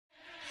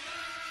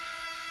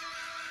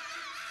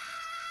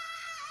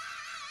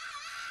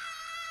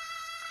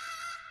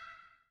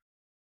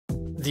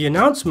The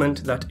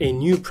announcement that a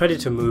new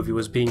Predator movie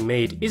was being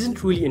made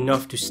isn't really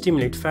enough to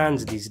stimulate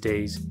fans these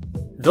days.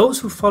 Those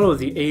who follow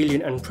the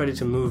Alien and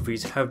Predator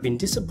movies have been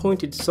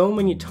disappointed so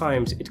many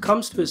times it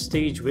comes to a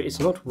stage where it's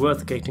not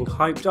worth getting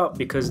hyped up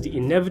because the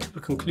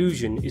inevitable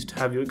conclusion is to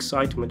have your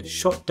excitement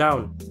shot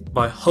down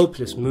by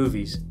hopeless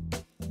movies.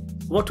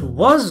 What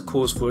was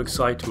cause for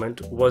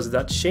excitement was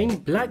that Shane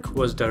Black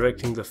was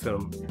directing the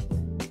film.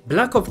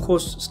 Black of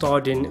course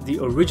starred in the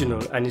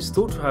original and is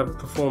thought to have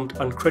performed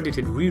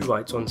uncredited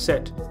rewrites on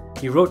set.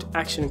 He wrote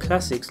action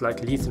classics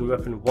like Lethal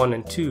Weapon 1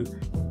 and 2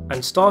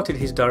 and started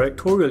his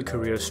directorial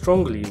career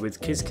strongly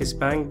with Kiss Kiss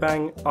Bang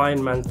Bang,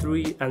 Iron Man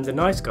 3 and The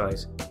Nice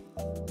Guys.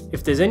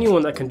 If there's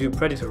anyone that can do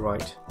Predator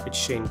right, it's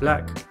Shane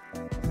Black.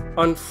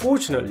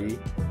 Unfortunately,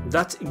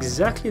 that's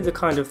exactly the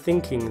kind of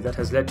thinking that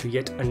has led to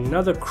yet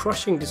another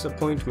crushing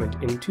disappointment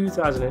in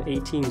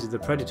 2018's The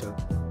Predator.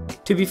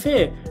 To be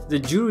fair, the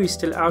jury's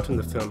still out on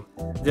the film.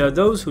 There are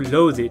those who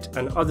loathe it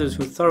and others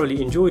who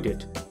thoroughly enjoyed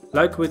it.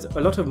 Like with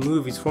a lot of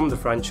movies from the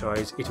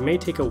franchise, it may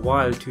take a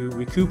while to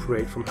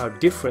recuperate from how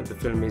different the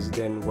film is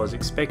than was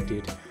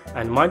expected,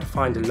 and might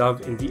find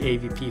love in the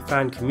AVP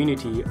fan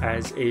community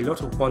as a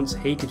lot of once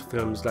hated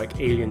films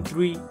like Alien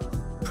 3,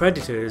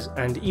 Predators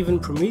and even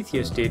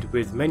Prometheus did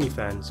with many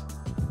fans.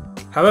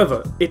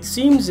 However, it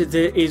seems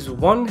there is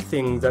one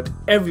thing that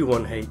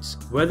everyone hates,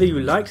 whether you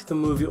liked the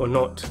movie or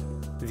not: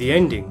 the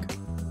ending.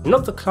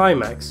 Not the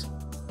climax,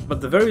 but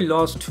the very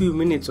last 2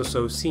 minutes or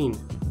so scene,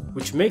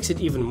 which makes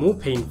it even more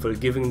painful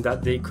given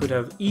that they could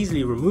have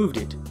easily removed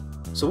it.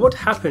 So what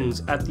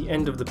happens at the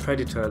end of The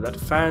Predator that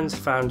fans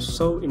found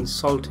so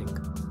insulting?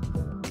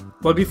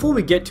 Well, before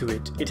we get to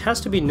it, it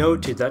has to be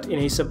noted that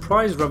in a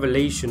surprise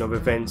revelation of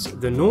events,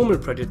 the normal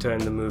Predator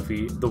in the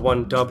movie, the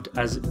one dubbed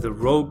as the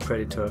Rogue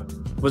Predator,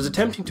 was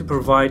attempting to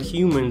provide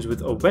humans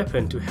with a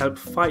weapon to help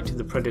fight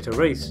the Predator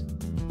race.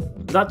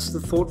 That's the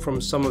thought from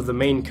some of the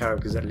main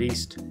characters at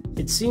least.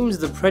 It seems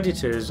the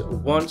Predators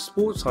weren't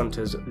sports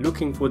hunters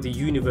looking for the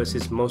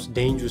universe's most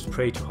dangerous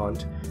prey to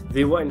hunt.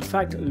 They were in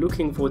fact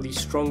looking for the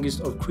strongest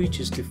of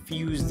creatures to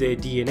fuse their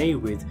DNA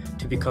with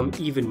to become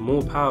even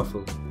more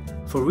powerful.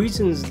 For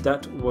reasons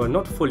that were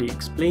not fully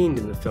explained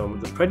in the film,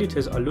 the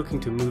Predators are looking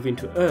to move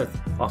into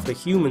Earth after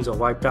humans are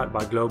wiped out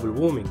by global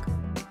warming.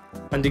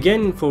 And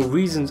again, for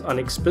reasons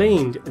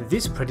unexplained,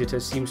 this Predator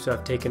seems to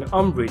have taken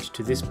umbrage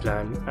to this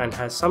plan and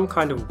has some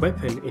kind of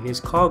weapon in his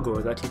cargo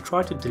that he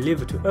tried to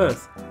deliver to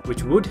Earth,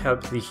 which would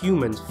help the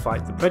humans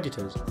fight the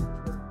Predators.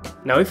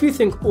 Now if you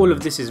think all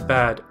of this is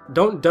bad,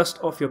 don't dust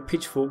off your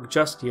pitchfork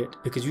just yet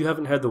because you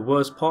haven't heard the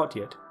worst part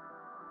yet.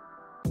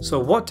 So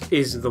what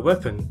is the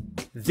weapon?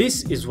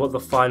 This is what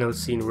the final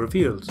scene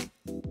reveals.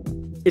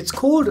 It's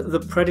called the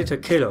Predator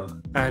Killer,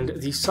 and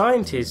the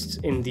scientists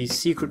in the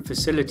secret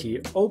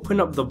facility open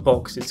up the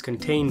box it's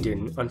contained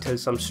in until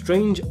some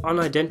strange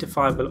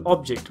unidentifiable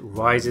object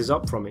rises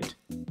up from it.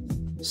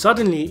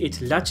 Suddenly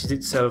it latches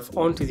itself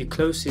onto the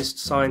closest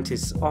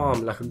scientist's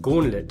arm like a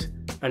gauntlet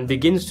and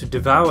begins to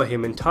devour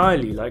him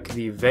entirely like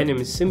the Venom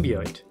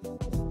symbiote.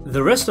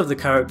 The rest of the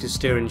characters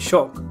stare in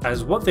shock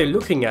as what they're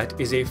looking at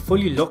is a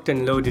fully locked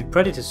and loaded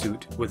Predator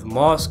suit with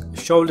mask,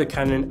 shoulder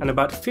cannon and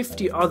about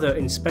 50 other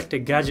Inspector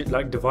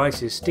Gadget-like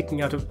devices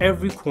sticking out of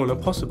every corner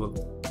possible.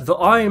 The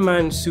Iron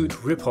Man suit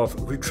ripoff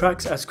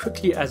retracts as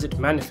quickly as it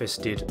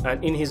manifested,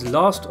 and in his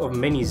last of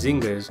many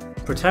zingers,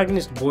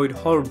 protagonist Boyd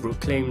Holbrook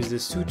claims the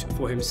suit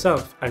for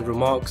himself and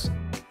remarks,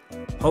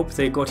 "Hope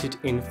they got it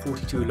in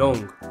 42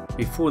 long,"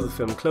 before the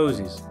film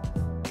closes.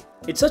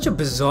 It's such a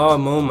bizarre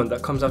moment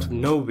that comes out of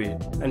nowhere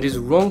and is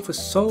wrong for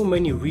so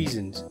many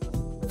reasons.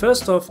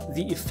 First off,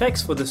 the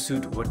effects for the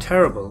suit were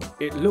terrible,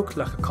 it looked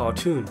like a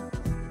cartoon.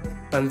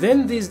 And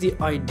then there's the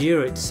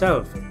idea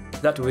itself,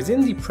 that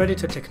within the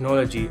Predator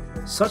technology,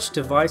 such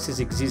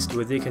devices exist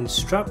where they can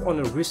strap on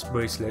a wrist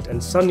bracelet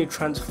and suddenly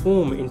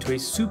transform into a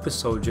super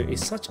soldier is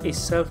such a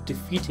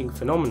self-defeating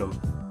phenomenon.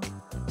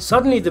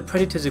 Suddenly the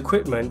Predator's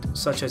equipment,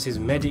 such as his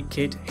medic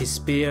kit, his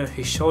spear,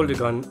 his shoulder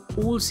gun,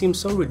 all seem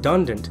so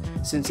redundant,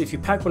 since if you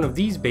pack one of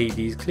these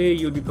babies, clearly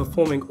you'll be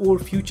performing all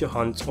future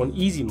hunts on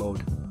easy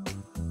mode.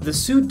 The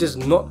suit does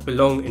not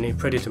belong in a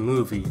Predator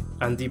movie,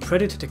 and the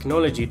Predator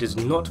technology does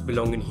not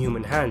belong in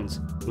human hands,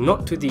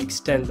 not to the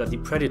extent that the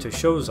Predator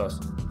shows us.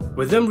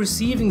 With them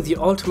receiving the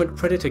ultimate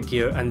Predator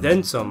gear and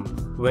then some,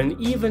 when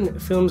even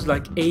films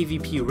like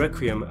AVP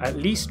Requiem at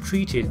least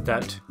treated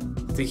that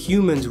the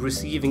humans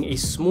receiving a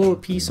small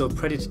piece of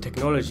Predator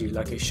technology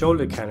like a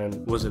shoulder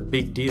cannon was a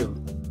big deal.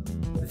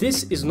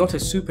 This is not a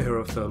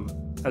superhero film,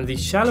 and the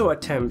shallow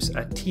attempts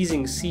at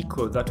teasing a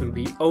sequel that will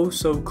be oh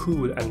so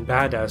cool and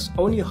badass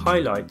only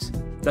highlights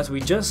that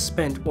we just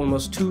spent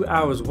almost 2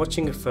 hours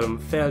watching a film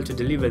fail to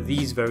deliver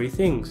these very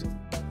things.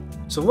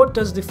 So what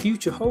does the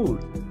future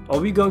hold? Are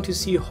we going to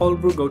see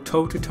Holbrook go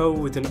toe-to-toe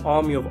with an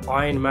army of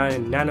Iron Man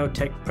and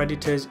nanotech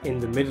predators in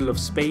the middle of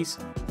space,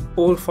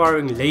 all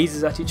firing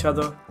lasers at each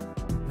other?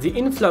 The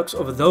influx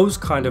of those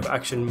kind of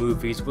action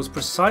movies was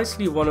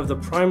precisely one of the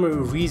primary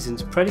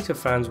reasons Predator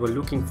fans were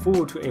looking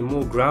forward to a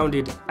more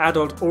grounded,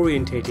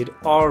 adult-orientated,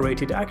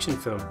 R-rated action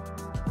film.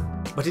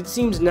 But it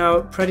seems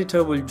now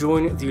Predator will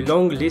join the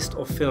long list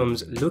of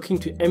films looking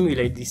to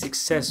emulate the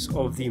success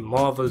of the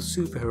Marvel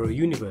superhero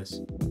universe.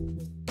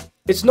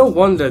 It's no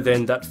wonder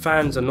then that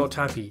fans are not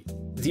happy.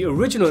 The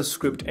original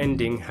script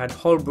ending had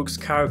Holbrook's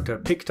character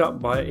picked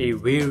up by a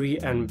weary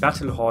and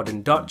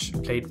battle-hardened Dutch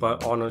played by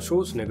Arnold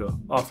Schwarzenegger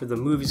after the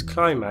movie's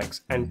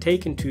climax and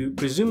taken to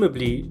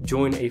presumably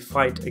join a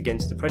fight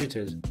against the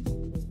Predators.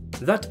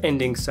 That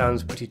ending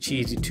sounds pretty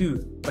cheesy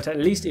too, but at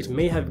least it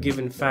may have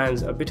given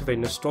fans a bit of a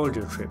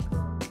nostalgia trip.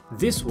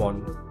 This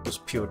one was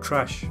pure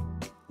trash.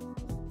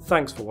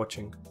 Thanks for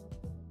watching.